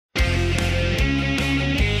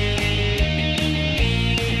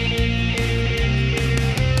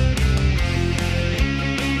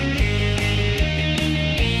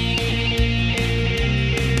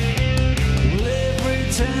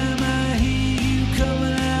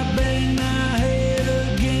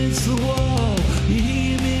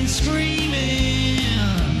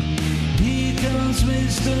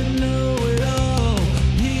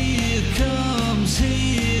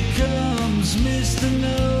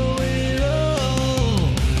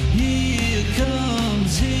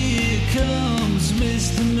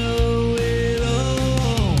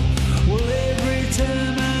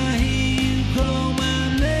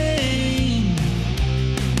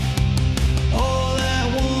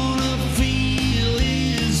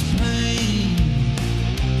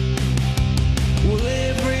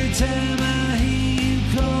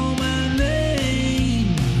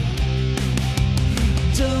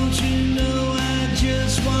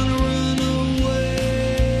wanna run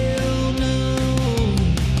away. Oh no,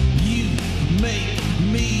 you make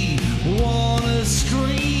me wanna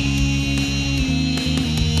scream.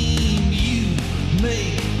 You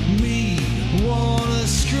make me wanna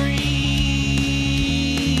scream.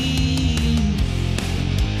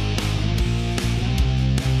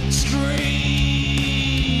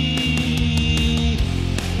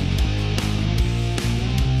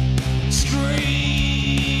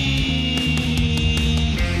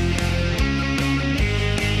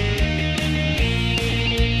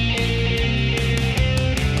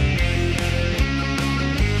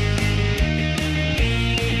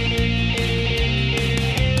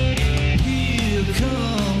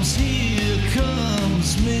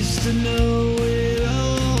 Mr.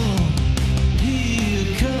 Know-It-All. Here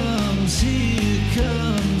comes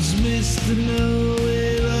Mr.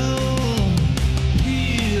 Know-It-All.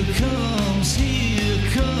 Here comes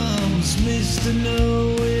Mr.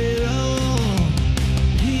 Know-It-All.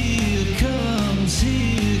 Here comes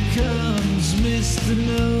Mr.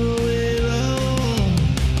 Know-It-All.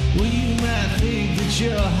 Well, you might think that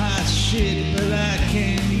you're hot shit, but I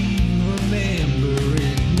can't even remember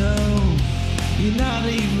it, no. You're not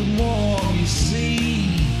even warm, you see.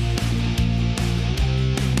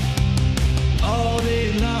 All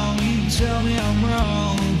day long you tell me I'm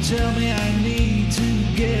wrong, tell me I need to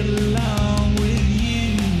get along with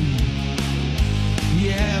you.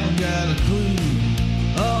 You haven't got a clue.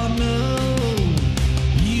 Oh no,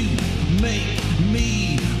 you make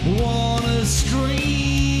me wanna scream.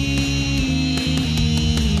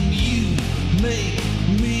 You make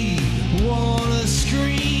me wanna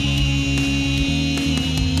scream.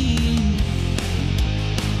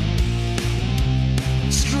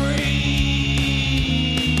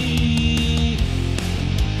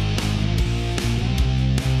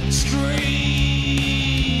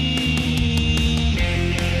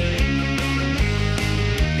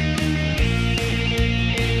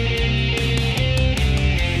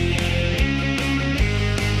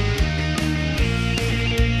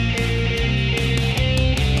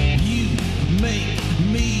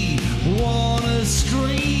 Wanna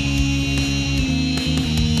scream.